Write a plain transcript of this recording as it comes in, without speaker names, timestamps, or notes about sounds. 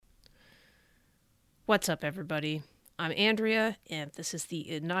What's up, everybody? I'm Andrea, and this is the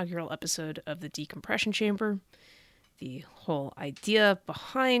inaugural episode of the Decompression Chamber. The whole idea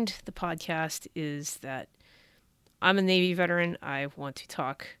behind the podcast is that I'm a Navy veteran. I want to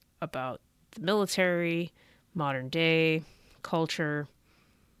talk about the military, modern day, culture,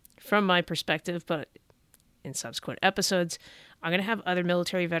 from my perspective, but in subsequent episodes, I'm going to have other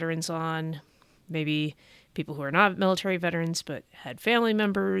military veterans on, maybe people who are not military veterans but had family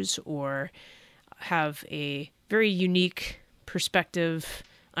members or have a very unique perspective,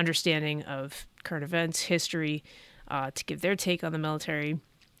 understanding of current events, history, to give their take on the military,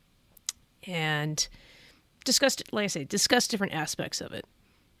 and discuss different aspects of it.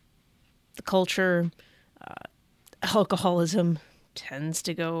 The culture, alcoholism tends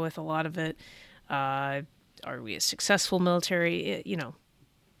to go with a lot of it. Are we a successful military?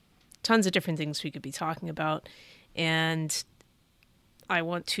 Tons of different things we could be talking about. And I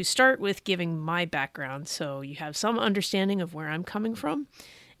want to start with giving my background so you have some understanding of where I'm coming from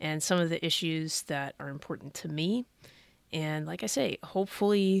and some of the issues that are important to me. And like I say,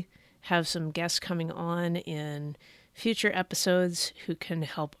 hopefully have some guests coming on in future episodes who can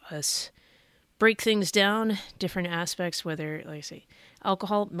help us break things down, different aspects, whether, like I say,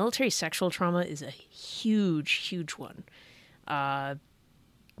 alcohol, military sexual trauma is a huge, huge one.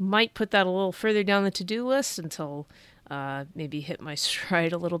 Might put that a little further down the to-do list until maybe hit my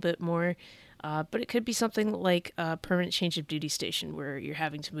stride a little bit more. But it could be something like a permanent change of duty station where you're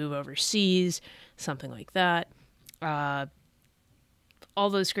having to move overseas, something like that. All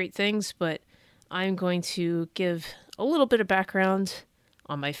those great things, but I'm going to give a little bit of background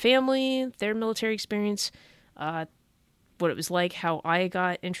on my family, their military experience, what it was like, how I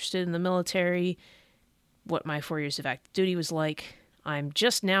got interested in the military, what my 4 years of active duty was like. I'm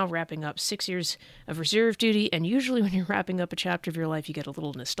just now wrapping up 6 years of reserve duty, and usually when you're wrapping up a chapter of your life, you get a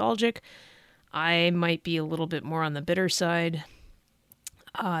little nostalgic. I might be a little bit more on the bitter side.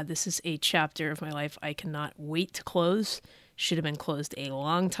 This is a chapter of my life I cannot wait to close. Should have been closed a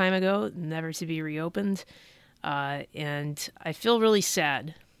long time ago, never to be reopened. And I feel really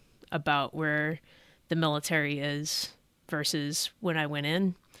sad about where the military is versus when I went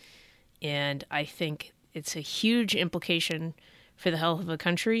in. And I think it's a huge implication for the health of a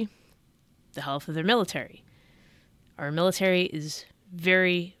country, the health of their military. Our military is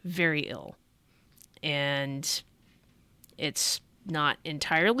very, very ill. And it's not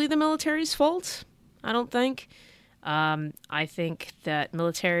entirely the military's fault, I don't think. I think that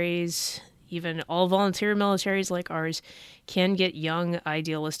militaries, even all volunteer militaries like ours, can get young,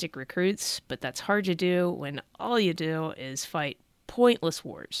 idealistic recruits, but that's hard to do when all you do is fight pointless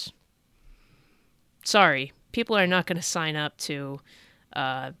wars. Sorry, people are not going to sign up to,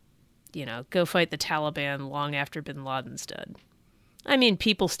 go fight the Taliban long after bin Laden's dead. I mean,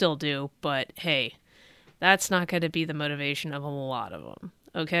 people still do, but hey, that's not going to be the motivation of a lot of them,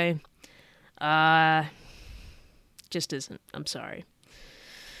 okay? Just isn't. I'm sorry.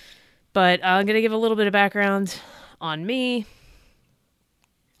 But I'm going to give a little bit of background on me,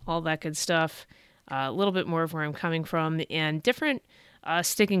 all that good stuff, a little bit more of where I'm coming from, and different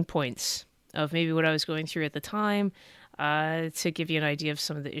sticking points of maybe what I was going through at the time, to give you an idea of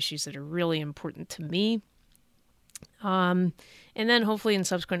some of the issues that are really important to me. And then hopefully in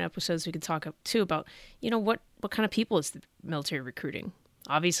subsequent episodes we could talk too about, what kind of people is the military recruiting?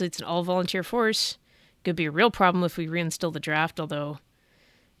 Obviously it's an all-volunteer force. Could be a real problem if we reinstill the draft, although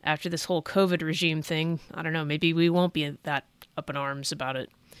after this whole COVID regime thing, I don't know, maybe we won't be that up in arms about it.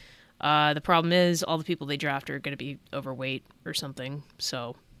 The problem is all the people they draft are going to be overweight or something,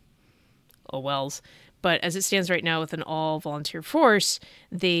 so oh wells. But as it stands right now with an all-volunteer force,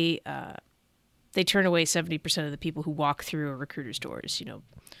 they turn away 70% of the people who walk through a recruiter's doors,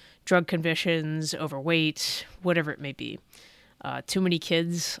 drug convictions, overweight, whatever it may be. Too many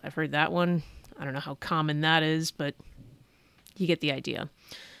kids, I've heard that one. I don't know how common that is, but you get the idea.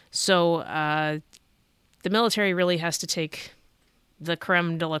 So the military really has to take the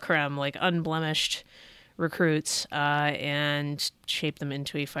creme de la creme, like unblemished recruits, and shape them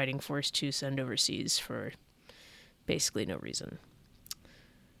into a fighting force to send overseas for basically no reason.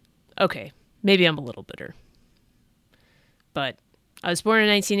 Okay, maybe I'm a little bitter. But I was born in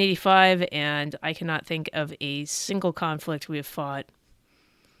 1985, and I cannot think of a single conflict we have fought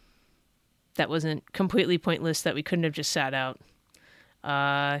that wasn't completely pointless, that we couldn't have just sat out.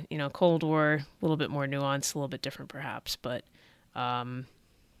 Cold War, a little bit more nuanced, a little bit different perhaps, but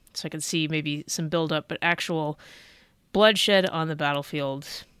so I could see maybe some build-up, but actual bloodshed on the battlefield.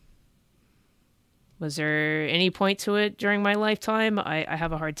 Was there any point to it during my lifetime? I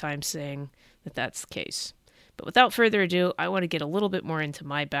have a hard time saying that that's the case. But without further ado, I want to get a little bit more into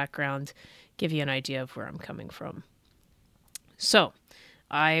my background, give you an idea of where I'm coming from. So,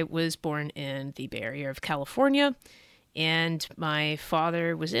 I was born in the Bay Area of California, and my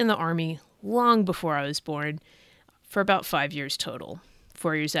father was in the Army long before I was born for about 5 years total.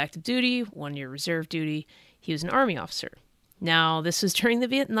 4 years active duty, 1 year reserve duty. He was an Army officer. Now, this was during the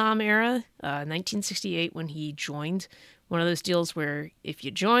Vietnam era, 1968, when he joined. One of those deals where if you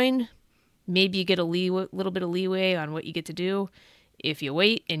join, maybe you get a little bit of leeway on what you get to do. If you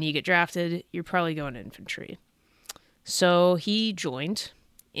wait and you get drafted, you're probably going to infantry. So he joined,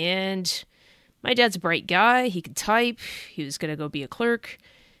 and my dad's a bright guy. He could type. He was going to go be a clerk.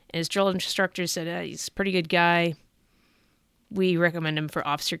 And his drill instructor said, he's a pretty good guy. We recommend him for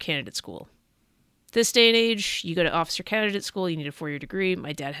officer candidate school. This day and age, you go to officer candidate school, you need a 4-year degree.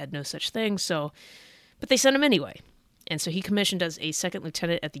 My dad had no such thing, but they sent him anyway. And so he commissioned as a second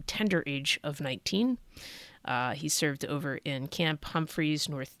lieutenant at the tender age of 19. He served over in Camp Humphreys,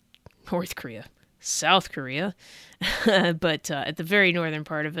 South Korea, but at the very northern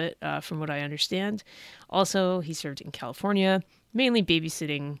part of it, from what I understand. Also, he served in California, mainly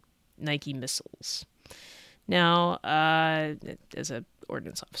babysitting Nike missiles. Now, as an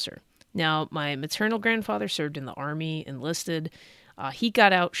ordnance officer. Now, my maternal grandfather served in the Army, enlisted. He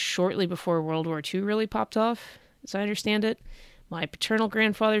got out shortly before World War II really popped off, as I understand it. My paternal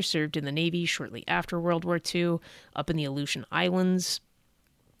grandfather served in the Navy shortly after World War II, up in the Aleutian Islands.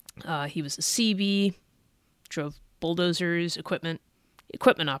 He was a CB, drove bulldozers, equipment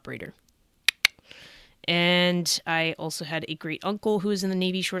operator. And I also had a great uncle who was in the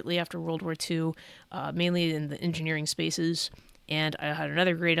Navy shortly after World War II, mainly in the engineering spaces. And I had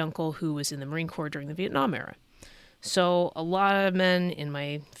another great uncle who was in the Marine Corps during the Vietnam era. So a lot of men in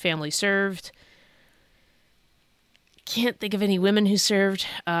my family served. Can't think of any women who served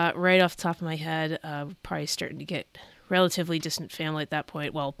right off the top of my head. Probably starting to get relatively distant family at that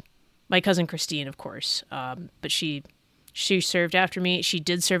point. Well, my cousin Christine, of course. But she served after me. She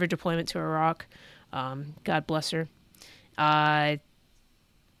did serve a deployment to Iraq. God bless her. But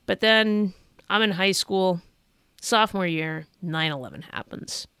then I'm in high school. Sophomore year, 9/11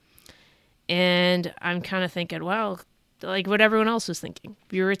 happens. And I'm kind of thinking, well, like what everyone else was thinking.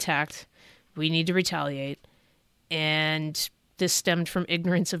 We were attacked. We need to retaliate. And this stemmed from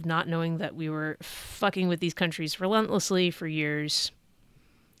ignorance of not knowing that we were fucking with these countries relentlessly for years.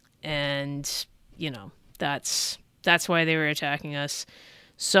 And, that's why they were attacking us.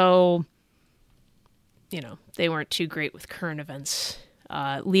 So, they weren't too great with current events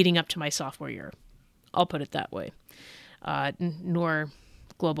leading up to my sophomore year. I'll put it that way. Nor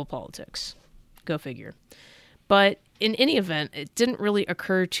global politics. Go figure. But in any event, it didn't really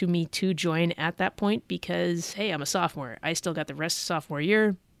occur to me to join at that point because, hey, I'm a sophomore. I still got the rest of sophomore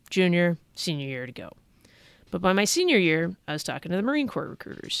year, junior, senior year to go. But by my senior year, I was talking to the Marine Corps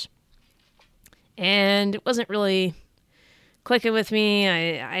recruiters. And it wasn't really clicking with me.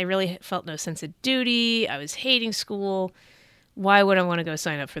 I really felt no sense of duty. I was hating school. Why would I want to go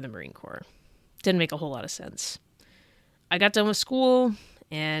sign up for the Marine Corps? Didn't make a whole lot of sense. I got done with school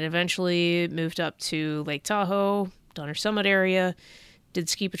and eventually moved up to Lake Tahoe, Donner Summit area, did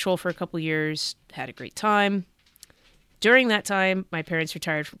ski patrol for a couple years, had a great time. During that time, my parents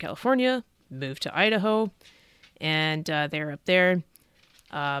retired from California, moved to Idaho, and they're up there.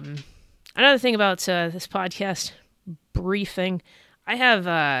 Another thing about this podcast briefing, I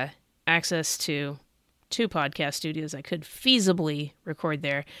have access to 2 podcast studios I could feasibly record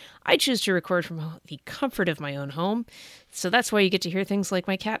there. I choose to record from the comfort of my own home, so that's why you get to hear things like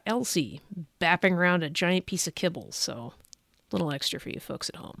my cat Elsie bapping around a giant piece of kibble, so a little extra for you folks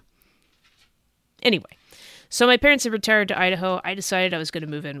at home. Anyway, so my parents had retired to Idaho. I decided I was going to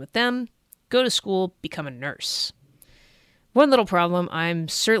move in with them, go to school, become a nurse. One little problem, I'm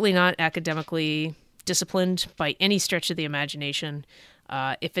certainly not academically disciplined by any stretch of the imagination.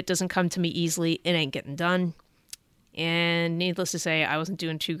 If it doesn't come to me easily, it ain't getting done. And needless to say, I wasn't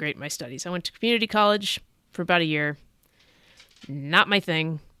doing too great in my studies. I went to community college for about a year. Not my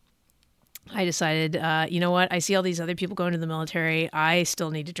thing. I decided, you know what? I see all these other people going to the military. I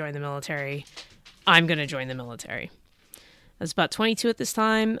still need to join the military. I'm going to join the military. I was about 22 at this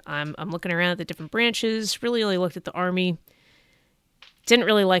time. I'm looking around at the different branches. Really only looked at the Army. Didn't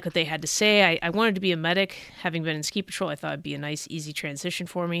really like what they had to say. I wanted to be a medic. Having been in ski patrol, I thought it'd be a nice, easy transition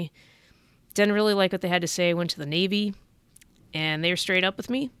for me. Didn't really like what they had to say. I went to the Navy, and they were straight up with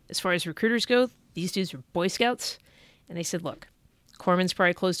me. As far as recruiters go, these dudes were Boy Scouts. And they said, look, corpsman's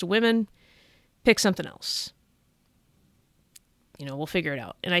probably closed to women. Pick something else. We'll figure it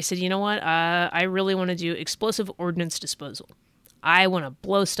out. And I said, you know what? I really want to do explosive ordnance disposal. I want to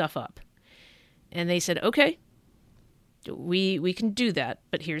blow stuff up. And they said, okay, we can do that,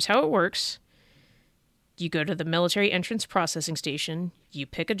 but here's how it works. You go to the military entrance processing station, you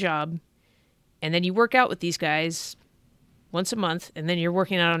pick a job, and then you work out with these guys once a month, and then you're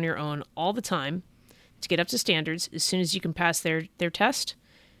working out on your own all the time to get up to standards. As soon as you can pass their test,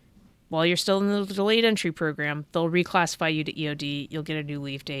 while you're still in the delayed entry program, they'll reclassify you to EOD. You'll get a new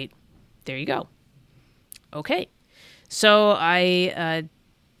leave date. There you go. Okay. So I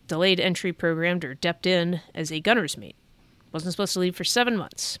delayed entry programmed or depped in as a gunner's mate. Wasn't supposed to leave for 7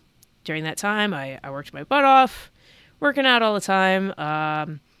 months. During that time, I worked my butt off, working out all the time.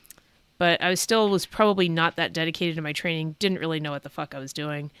 But I was probably not that dedicated to my training. Didn't really know what the fuck I was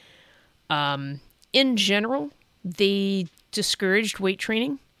doing. In general, they discouraged weight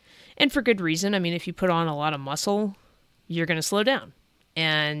training. And for good reason. I mean, if you put on a lot of muscle, you're going to slow down.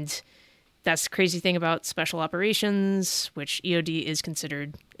 And that's the crazy thing about special operations, which EOD is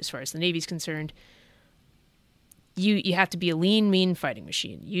considered, as far as the Navy's concerned. You have to be a lean, mean fighting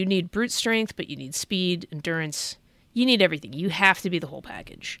machine. You need brute strength, but you need speed, endurance. You need everything. You have to be the whole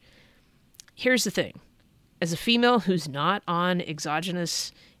package. Here's the thing. As a female who's not on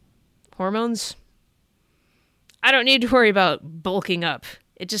exogenous hormones, I don't need to worry about bulking up.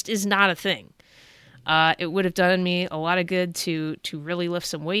 It just is not a thing. It would have done me a lot of good to really lift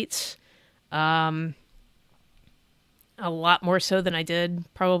some weights. A lot more so than I did,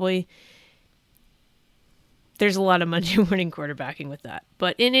 probably. There's a lot of Monday morning quarterbacking with that.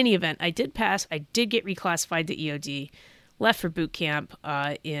 But in any event, I did pass. I did get reclassified to EOD. Left for boot camp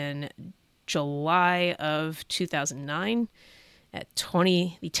in July of 2009 at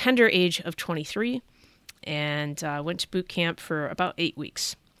the tender age of 23. And went to boot camp for about 8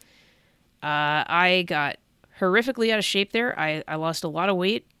 weeks. I got horrifically out of shape there. I lost a lot of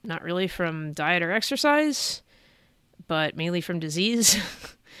weight, not really from diet or exercise, but mainly from disease.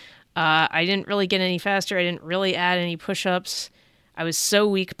 I didn't really get any faster. I didn't really add any push-ups. I was so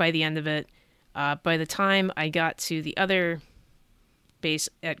weak by the end of it. By the time I got to the other base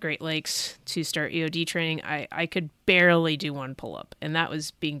at Great Lakes to start EOD training, I could barely do one pull-up, and that was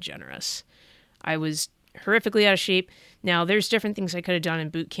being generous. I was horrifically out of shape. Now, there's different things I could have done in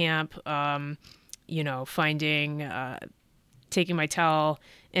boot camp. Taking my towel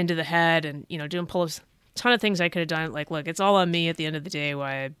into the head and, doing pull-ups. A ton of things I could have done. Like, look, it's all on me at the end of the day.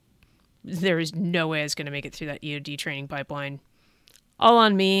 There is no way I was going to make it through that EOD training pipeline. All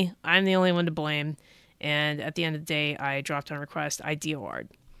on me. I'm the only one to blame. And at the end of the day, I dropped on request. I DOR'd.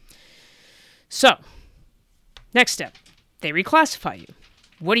 So, next step. They reclassify you.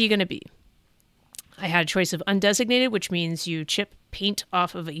 What are you going to be? I had a choice of undesignated, which means you chip paint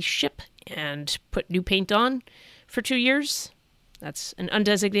off of a ship and put new paint on for 2 years. That's an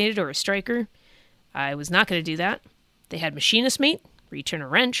undesignated or a striker. I was not going to do that. They had machinist mate, where you turn a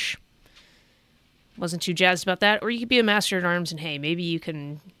wrench. Wasn't too jazzed about that. Or you could be a master at arms and, hey, maybe you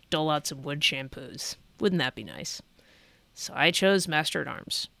can dole out some wood shampoos. Wouldn't that be nice? So I chose master at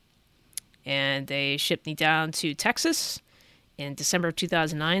arms. And they shipped me down to Texas in December of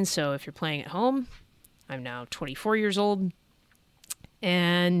 2009. So if you're playing at home, I'm now 24 years old.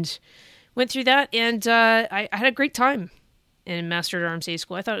 And went through that, and I had a great time in Master at Arms A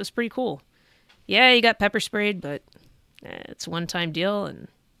School. I thought it was pretty cool. Yeah, you got pepper sprayed, but it's a one-time deal, and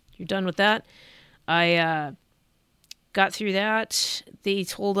you're done with that. I got through that. They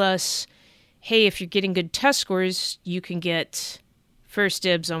told us, hey, if you're getting good test scores, you can get first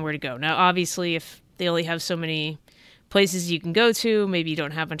dibs on where to go. Now, obviously, if they only have so many places you can go to, maybe you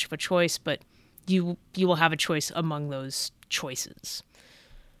don't have much of a choice, but you will have a choice among those choices.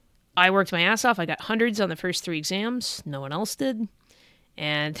 I worked my ass off. I got hundreds on the first 3 exams. No one else did.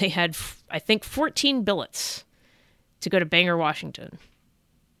 And they had, I think, 14 billets to go to Bangor, Washington.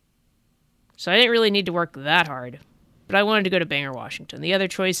 So I didn't really need to work that hard. But I wanted to go to Bangor, Washington. The other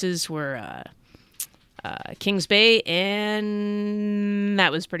choices were Kings Bay, and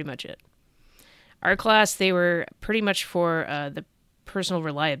that was pretty much it. Our class, they were pretty much for the Personal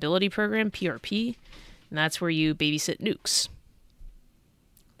Reliability Program, PRP. And that's where you babysit nukes.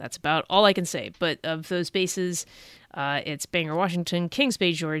 That's about all I can say. But of those bases, it's Bangor, Washington, Kings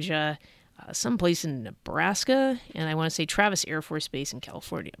Bay, Georgia, someplace in Nebraska, and I want to say Travis Air Force Base in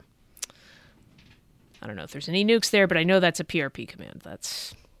California. I don't know if there's any nukes there, but I know that's a PRP command.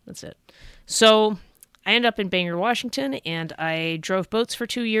 That's it. So I ended up in Bangor, Washington, and I drove boats for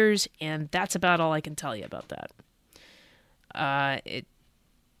 2 years, and that's about all I can tell you about that. I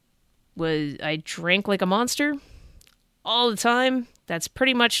drank like a monster all the time. That's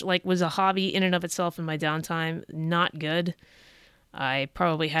pretty much was a hobby in and of itself in my downtime. Not good. I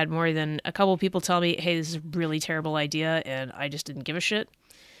probably had more than a couple people tell me, hey, this is a really terrible idea, and I just didn't give a shit.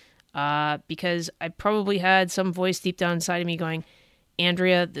 because I probably had some voice deep down inside of me going,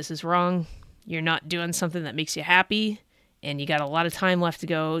 Andrea, this is wrong. You're not doing something that makes you happy, and you got a lot of time left to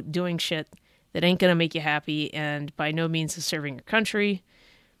go doing shit that ain't going to make you happy, and by no means is serving your country.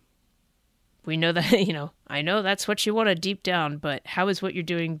 We know that, I know that's what you wanted deep down, but how is what you're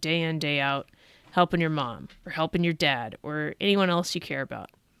doing day in, day out helping your mom or helping your dad or anyone else you care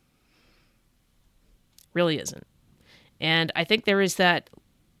about? Really isn't. And I think there is that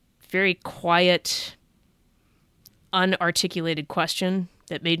very quiet, unarticulated question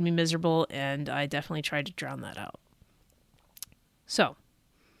that made me miserable, and I definitely tried to drown that out. So,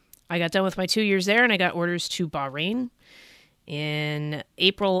 I got done with my 2 years there, and I got orders to Bahrain in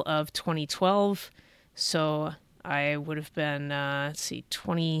April of 2012. So, I would have been,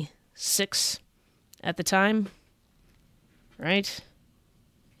 26 at the time, right?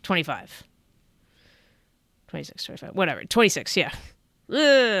 25. 26, 25, whatever. 26, yeah.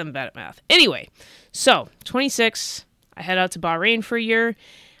 I'm bad at math. Anyway, so 26, I head out to Bahrain for a year.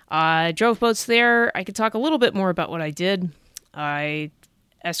 I drove boats there. I could talk a little bit more about what I did. I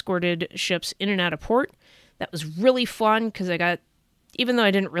escorted ships in and out of port. That was really fun because even though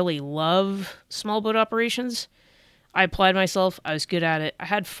I didn't really love small boat operations, I applied myself. I was good at it. I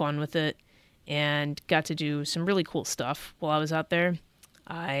had fun with it and got to do some really cool stuff while I was out there.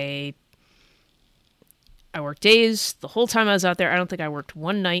 I worked days. The whole time I was out there, I don't think I worked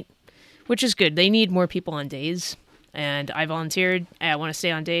one night, which is good. They need more people on days. And I volunteered. I want to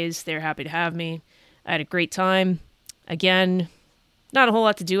stay on days. They're happy to have me. I had a great time. Again, not a whole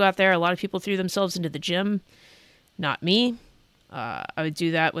lot to do out there. A lot of people threw themselves into the gym. Not me. I would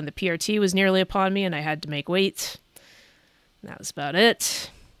do that when the PRT was nearly upon me and I had to make weight. That was about it.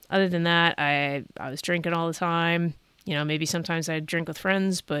 Other than that, I was drinking all the time. Maybe sometimes I'd drink with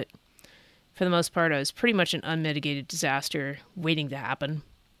friends, but for the most part, I was pretty much an unmitigated disaster waiting to happen.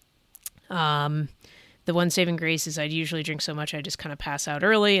 The one saving grace is I'd usually drink so much I just kind of pass out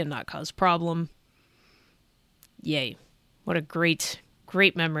early and not cause a problem. Yay. What a great,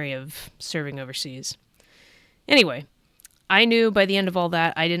 great memory of serving overseas. Anyway, I knew by the end of all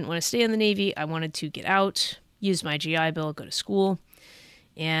that I didn't want to stay in the Navy. I wanted to get out, use my GI Bill, go to school.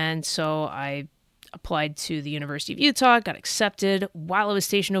 And so I applied to the University of Utah, got accepted. While I was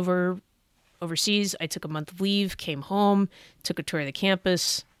stationed overseas, I took a month of leave, came home, took a tour of the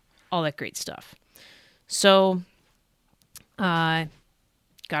campus, all that great stuff. So, got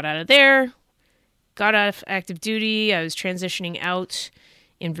out of there, got out of active duty. I was transitioning out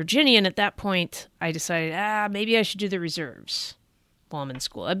in Virginia, and at that point, I decided, maybe I should do the reserves while I'm in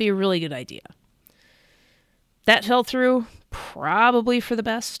school. That'd be a really good idea. That fell through, probably for the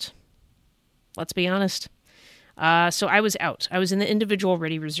best. Let's be honest. So I was out. I was in the individual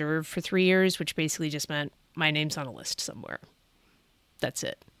ready reserve for 3 years, which basically just meant my name's on a list somewhere. That's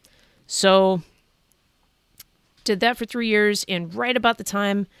it. So did that for 3 years, and right about the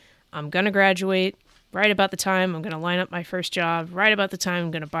time I'm going to graduate, right about the time I'm going to line up my first job, right about the time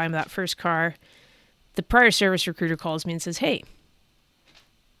I'm going to buy that first car, the prior service recruiter calls me and says, hey,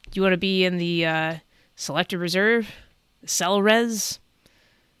 do you want to be in the selected reserve, the cell res?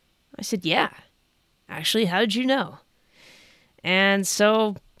 I said, yeah. Actually, how did you know? And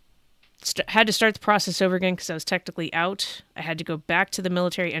so had to start the process over again because I was technically out. I had to go back to the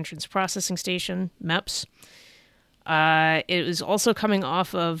Military Entrance Processing Station, MEPS. It was also coming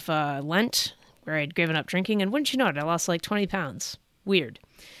off of Lent, where I'd given up drinking, and wouldn't you know it, I lost like 20 pounds. Weird.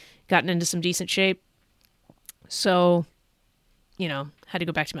 Gotten into some decent shape. So, had to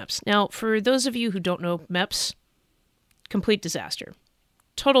go back to MEPS. Now, for those of you who don't know MEPS, complete disaster.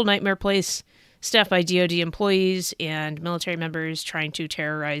 Total nightmare place. Staffed by DoD employees and military members trying to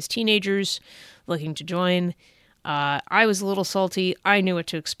terrorize teenagers looking to join. I was a little salty. I knew what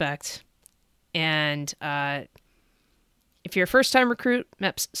to expect. And if you're a first-time recruit,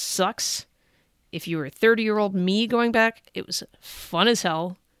 MEPS sucks. If you were a 30-year-old me going back, it was fun as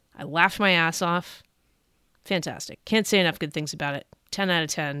hell. I laughed my ass off. Fantastic. Can't say enough good things about it. 10 out of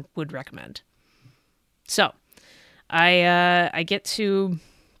 10 would recommend. So, I get to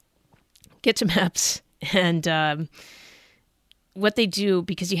MEPS, and what they do,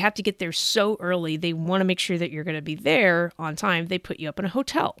 because you have to get there so early, they want to make sure that you're going to be there on time. They put you up in a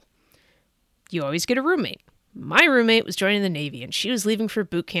hotel. You always get a roommate. My roommate was joining the Navy, and she was leaving for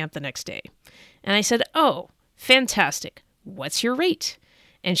boot camp the next day. And I said, oh, fantastic. What's your rate?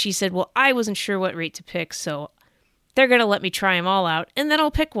 And she said, well, I wasn't sure what rate to pick, so they're going to let me try them all out, and then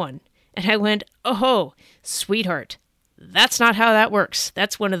I'll pick one. And I went, oh, sweetheart. That's not how that works.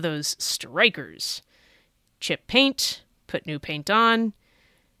 That's one of those strikers. Chip paint, put new paint on,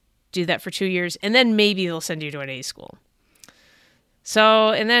 do that for 2 years, and then maybe they'll send you to an A school. So,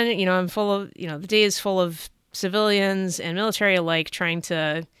 and then, I'm full of, the day is full of civilians and military alike trying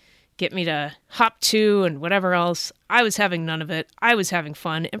to get me to hop to and whatever else. I was having none of it. I was having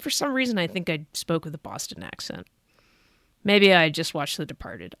fun. And for some reason, I think I spoke with a Boston accent. Maybe I just watched The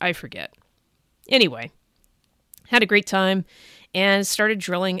Departed. I forget. Anyway, had a great time and started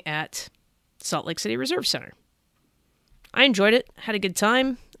drilling at Salt Lake City Reserve Center. I enjoyed it. Had a good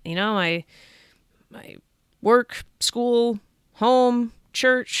time. My work, school, home,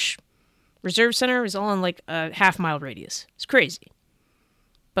 church, Reserve Center was all in like a half-mile radius. It's crazy.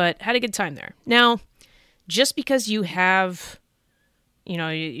 But had a good time there. Now, just because you have,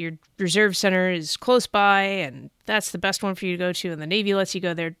 your Reserve Center is close by and that's the best one for you to go to and the Navy lets you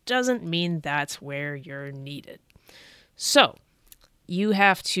go there, doesn't mean that's where you're needed. So, you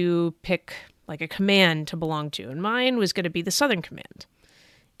have to pick like a command to belong to. And mine was going to be the Southern Command.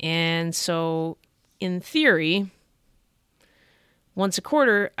 And so, in theory, once a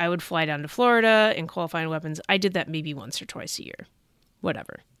quarter, I would fly down to Florida and qualify in weapons. I did that maybe once or twice a year.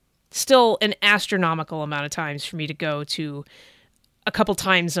 Whatever. Still an astronomical amount of times for me to go to a couple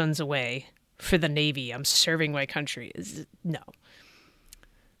time zones away for the Navy. I'm serving my country. No.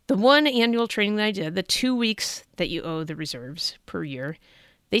 The one annual training that I did, the 2 weeks that you owe the reserves per year,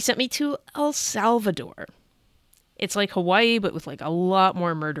 they sent me to El Salvador. It's like Hawaii, but with like a lot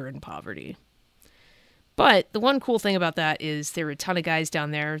more murder and poverty. But the one cool thing about that is there were a ton of guys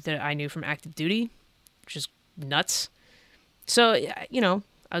down there that I knew from active duty, which is nuts. So,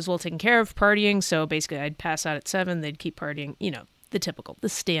 I was well taken care of, partying. So basically I'd pass out at 7, they'd keep partying, the typical, the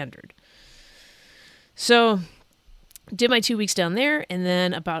standard. So did my 2 weeks down there. And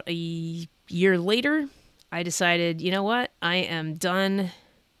then about a year later, I decided, you know what? I am done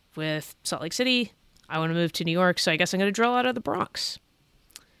with Salt Lake City. I want to move to New York. So I guess I'm going to drill out of the Bronx.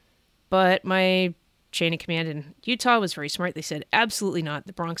 But my chain of command in Utah was very smart. They said, absolutely not.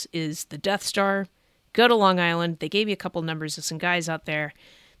 The Bronx is the Death Star. Go to Long Island. They gave me a couple numbers of some guys out there.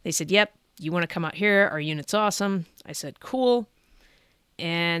 They said, yep, you want to come out here? Our unit's awesome. I said, cool.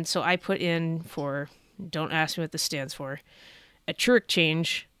 And so I put in for, don't ask me what this stands for, a Truick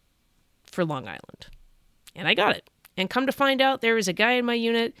change for Long Island. And I got it. And come to find out, there was a guy in my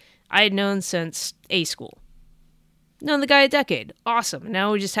unit I had known since A school. Known the guy a decade. Awesome.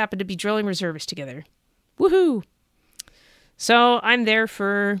 Now we just happen to be drilling reservists together. Woohoo! So I'm there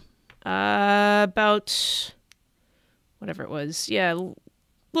for about whatever it was. Yeah, a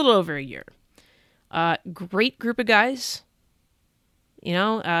little over a year. Great group of guys.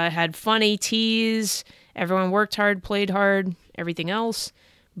 Had fun ATs. Everyone worked hard, played hard, everything else.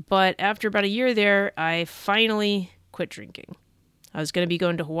 But after about a year there, I finally quit drinking. I was going to be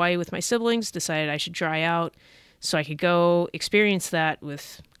going to Hawaii with my siblings, decided I should dry out so I could go experience that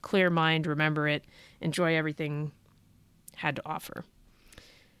with clear mind, remember it, enjoy everything had to offer.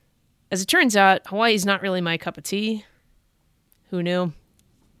 As it turns out, Hawaii is not really my cup of tea. Who knew?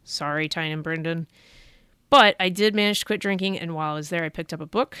 Sorry, Tyne and Brendan. But I did manage to quit drinking, and while I was there, I picked up a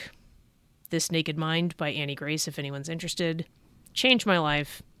book, This Naked Mind by Annie Grace, if anyone's interested. Changed my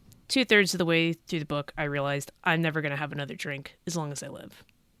life. 2/3 of the way through the book, I realized I'm never going to have another drink as long as I live.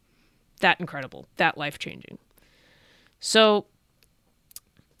 That incredible. That life-changing. So,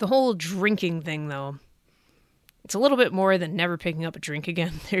 the whole drinking thing, though, it's a little bit more than never picking up a drink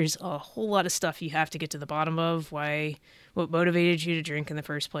again. There's a whole lot of stuff you have to get to the bottom of, what motivated you to drink in the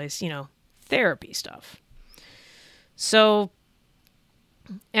first place, therapy stuff. So,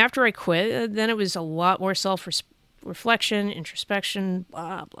 after I quit, then it was a lot more self-reflection, introspection,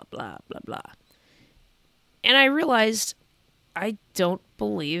 blah, blah, blah, blah, blah. And I realized I don't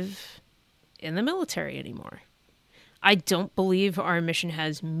believe in the military anymore. I don't believe our mission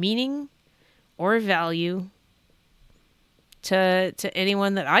has meaning or value to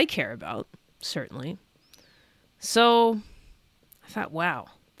anyone that I care about, certainly. So I thought, wow,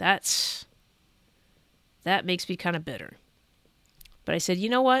 that makes me kind of bitter. But I said, you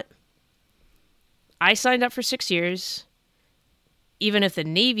know what? I signed up for 6 years. Even if the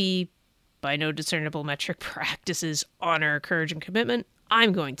Navy, by no discernible metric, practices honor, courage, and commitment,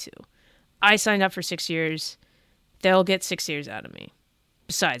 I'm going to. I signed up for 6 years. They'll get 6 years out of me.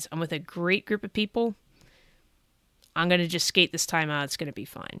 Besides, I'm with a great group of people. I'm going to just skate this time out. It's going to be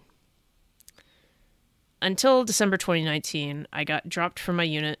fine. Until December 2019, I got dropped from my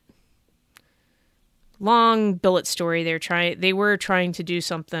unit. Long billet story. They were trying to do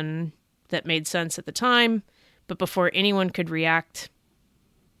something that made sense at the time, but before anyone could react,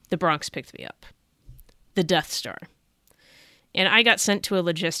 the Bronx picked me up. The Death Star. And I got sent to a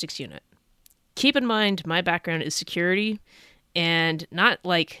logistics unit. Keep in mind, my background is security, and not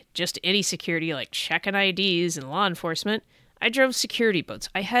like just any security, like checking IDs and law enforcement. I drove security boats.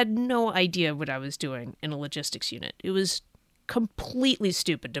 I had no idea what I was doing in a logistics unit. It was completely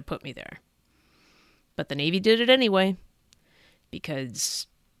stupid to put me there. But the Navy did it anyway because,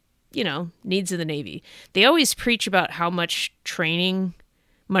 needs of the Navy. They always preach about how much training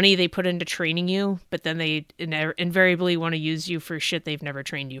money they put into training you, but then they invariably want to use you for shit they've never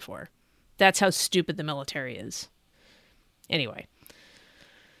trained you for. That's how stupid the military is. Anyway,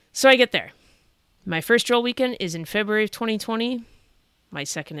 so I get there. My first drill weekend is in February of 2020. My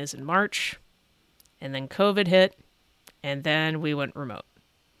second is in March. And then COVID hit, and then we went remote.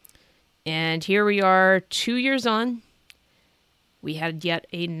 And here we are 2 years on. We had yet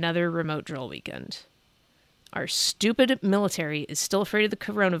another remote drill weekend. Our stupid military is still afraid of the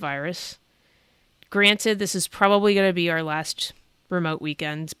coronavirus. Granted, this is probably going to be our last remote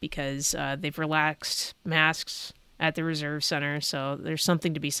weekend because they've relaxed masks at the reserve center, so there's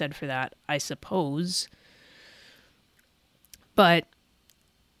something to be said for that, I suppose. But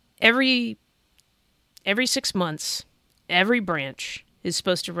every 6 months, every branch is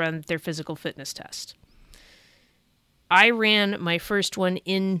supposed to run their physical fitness test. I ran my first one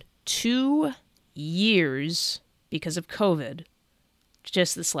in 2 years because of COVID,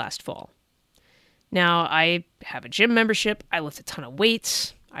 just this last fall. Now, I have a gym membership, I lift a ton of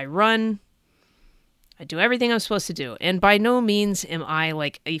weights, I run, I do everything I'm supposed to do. And by no means am I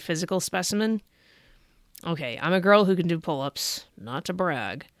like a physical specimen. Okay, I'm a girl who can do pull-ups, not to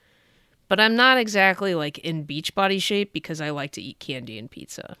brag. But I'm not exactly like in beach body shape because I like to eat candy and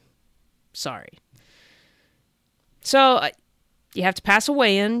pizza. Sorry. So, you have to pass a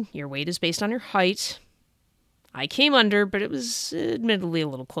weigh-in. Your weight is based on your height. I came under, but it was admittedly a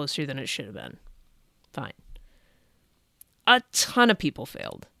little closer than it should have been. Fine. A ton of people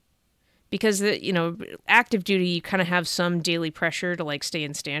failed. Because, active duty, you kind of have some daily pressure to, like, stay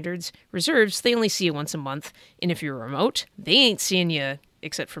in standards. Reserves, they only see you once a month. And if you're remote, they ain't seeing you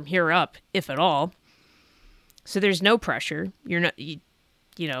except from here up, if at all. So there's no pressure. You're not, you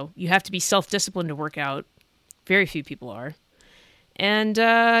have to be self-disciplined to work out. Very few people are. And,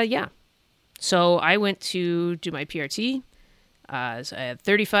 yeah. So I went to do my PRT. As a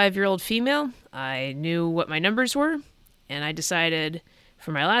 35-year-old female, I knew what my numbers were. And I decided,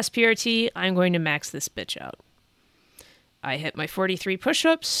 for my last PRT, I'm going to max this bitch out. I hit my 43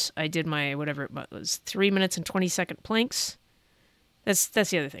 push-ups. I did my, whatever it was, 3 minutes and 20-second planks. That's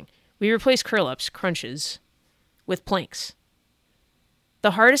the other thing. We replaced curl-ups, crunches, with planks.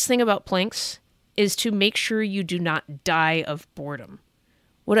 The hardest thing about planks is to make sure you do not die of boredom.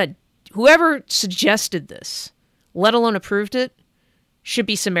 Whoever suggested this, let alone approved it, should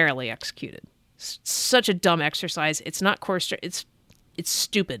be summarily executed. It's such a dumb exercise. It's not core strength. It's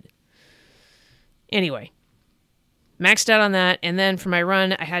stupid. Anyway, maxed out on that, and then for my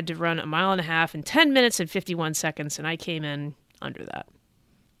run, I had to run 1.5 miles in 10 minutes and 51 seconds, and I came in under that.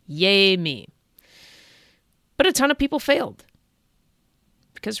 Yay me. But a ton of people failed.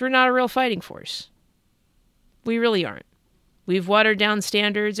 Because we're not a real fighting force. We really aren't. We've watered down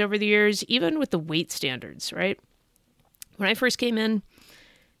standards over the years, even with the weight standards, right? When I first came in,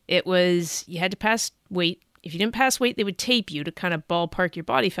 it was, you had to pass weight. If you didn't pass weight, they would tape you to kind of ballpark your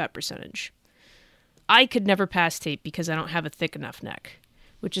body fat percentage. I could never pass tape because I don't have a thick enough neck,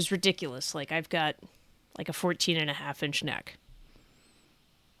 which is ridiculous. Like, I've got like a 14.5-inch neck.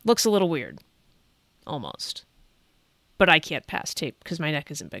 Looks a little weird. Almost. But I can't pass tape because my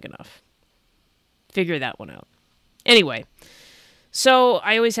neck isn't big enough. Figure that one out. Anyway, so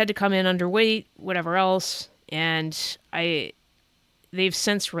I always had to come in underweight, whatever else, and they've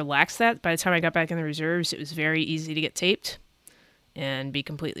since relaxed that. By the time I got back in the reserves, it was very easy to get taped and be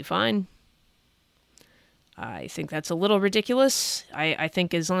completely fine. I think that's a little ridiculous. I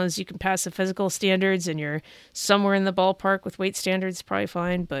think as long as you can pass the physical standards and you're somewhere in the ballpark with weight standards, probably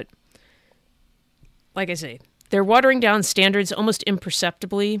fine. But like I say, they're watering down standards almost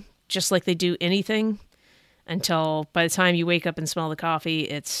imperceptibly, just like they do anything, until by the time you wake up and smell the coffee,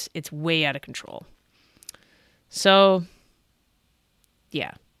 it's way out of control. So,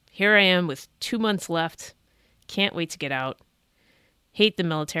 yeah, here I am with 2 months left. Can't wait to get out. Hate the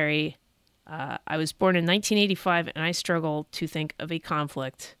military. I was born in 1985, and I struggle to think of a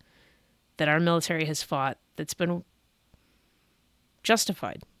conflict that our military has fought that's been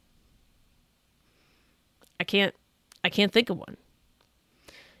justified. I can't think of one.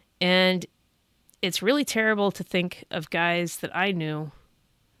 And it's really terrible to think of guys that I knew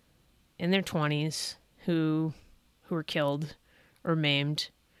in their 20s who were killed or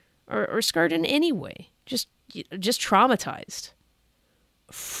maimed or scarred in any way. Just traumatized.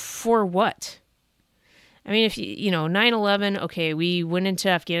 For what? I mean, if 9/11, okay, we went into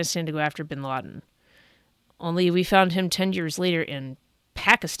Afghanistan to go after bin Laden. Only we found him 10 years later in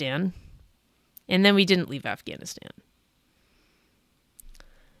Pakistan, and then we didn't leave Afghanistan.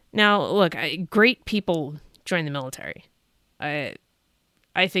 Now, look, great people join the military. I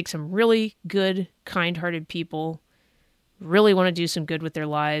think some really good, kind-hearted people really want to do some good with their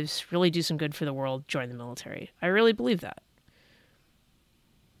lives, really do some good for the world, join the military. I really believe that.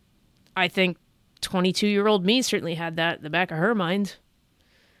 I think 22-year-old me certainly had that in the back of her mind.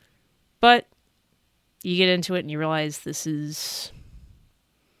 But you get into it and you realize this is,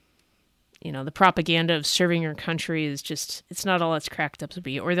 the propaganda of serving your country is just, it's not all it's cracked up to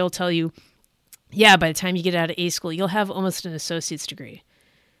be. Or they'll tell you, yeah, by the time you get out of A school, you'll have almost an associate's degree.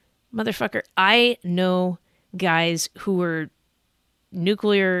 Motherfucker, I know guys who were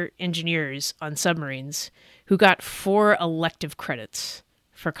nuclear engineers on submarines who got 4 elective credits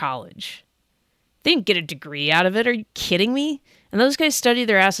for college. They didn't get a degree out of it. Are you kidding me? And those guys studied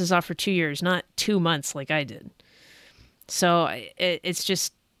their asses off for 2 years, not 2 months like I did. So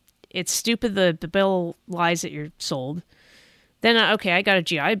it's stupid the bill lies that you're sold. Then, okay, I got a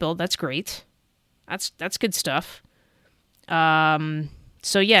GI Bill. That's great. That's good stuff.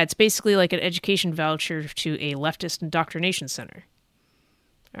 So yeah, it's basically like an education voucher to a leftist indoctrination center.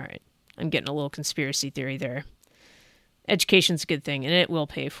 All right, I'm getting a little conspiracy theory there. Education's a good thing, and it will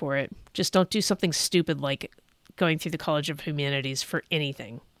pay for it. Just don't do something stupid like going through the College of Humanities for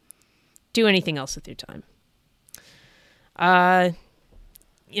anything. Do anything else with your time. I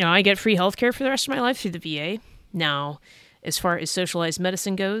get free healthcare for the rest of my life through the VA. Now, as far as socialized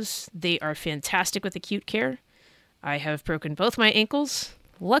medicine goes, they are fantastic with acute care. I have broken both my ankles,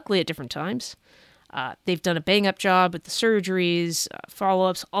 luckily at different times. They've done a bang-up job with the surgeries,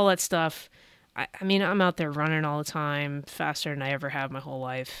 follow-ups, all that stuff. I mean, I'm out there running all the time, faster than I ever have my whole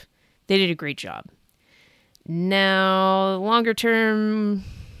life. They did a great job. Now, longer term,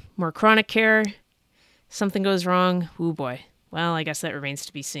 more chronic care, something goes wrong, ooh boy. Well, I guess that remains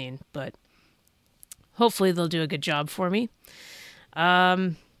to be seen, but hopefully they'll do a good job for me.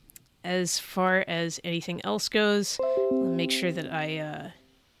 As far as anything else goes, let me make sure that I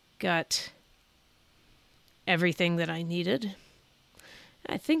got everything that I needed.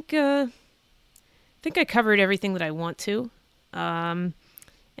 I think I covered everything that I want to. And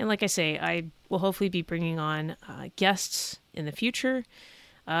like I say, I will hopefully be bringing on guests in the future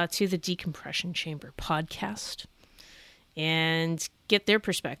to the Decompression Chamber podcast and get their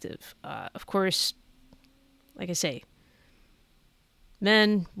perspective. Of course, like I say,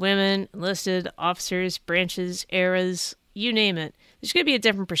 men, women, enlisted, officers, branches, eras, you name it. There's going to be a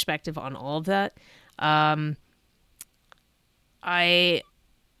different perspective on all of that.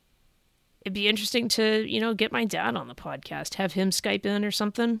 It'd be interesting to, get my dad on the podcast, have him Skype in or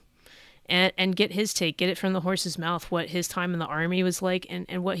something, and get his take, get it from the horse's mouth, what his time in the Army was like,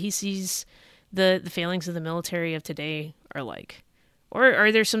 and what he sees the failings of the military of today are like. Or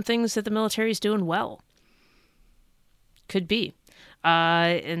are there some things that the military is doing well? Could be.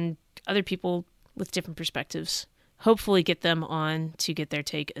 And other people with different perspectives. Hopefully get them on to get their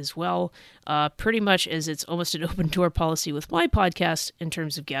take as well. Pretty much as it's almost an open door policy with my podcast in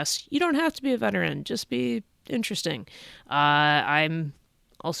terms of guests. You don't have to be a veteran. Just be interesting. I'm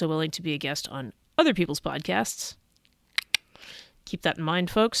also willing to be a guest on other people's podcasts. Keep that in mind,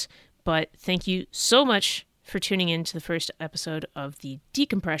 folks. But thank you so much for tuning in to the first episode of the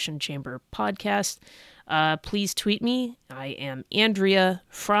Decompression Chamber podcast. Please tweet me. I am Andrea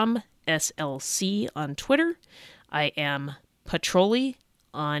from SLC on Twitter. I am Patrolli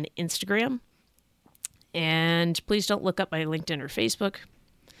on Instagram. And please don't look up my LinkedIn or Facebook.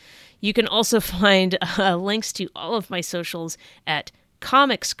 You can also find links to all of my socials at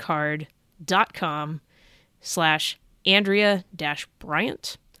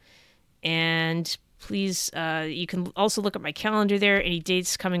comicscard.com/Andrea-Bryant. And please, you can also look at my calendar there, any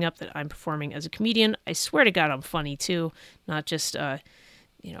dates coming up that I'm performing as a comedian. I swear to God, I'm funny too, not just,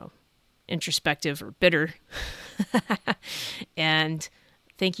 introspective or bitter. And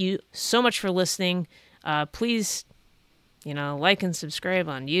thank you so much for listening. Please, like and subscribe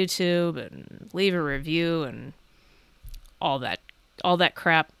on YouTube and leave a review and all that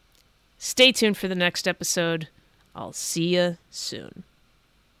crap. Stay tuned for the next episode. I'll see you soon.